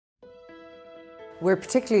We're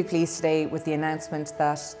particularly pleased today with the announcement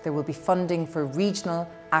that there will be funding for regional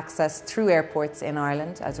access through airports in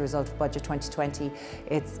Ireland as a result of Budget 2020.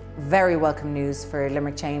 It's very welcome news for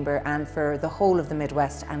Limerick Chamber and for the whole of the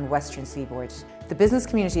Midwest and Western Seaboard. The business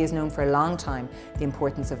community has known for a long time the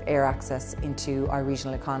importance of air access into our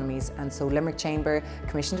regional economies, and so Limerick Chamber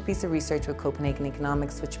commissioned a piece of research with Copenhagen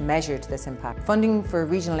Economics which measured this impact. Funding for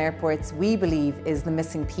regional airports, we believe, is the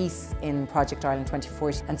missing piece in Project Ireland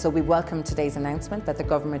 2040, and so we welcome today's announcement that the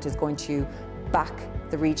government is going to back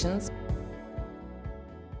the regions.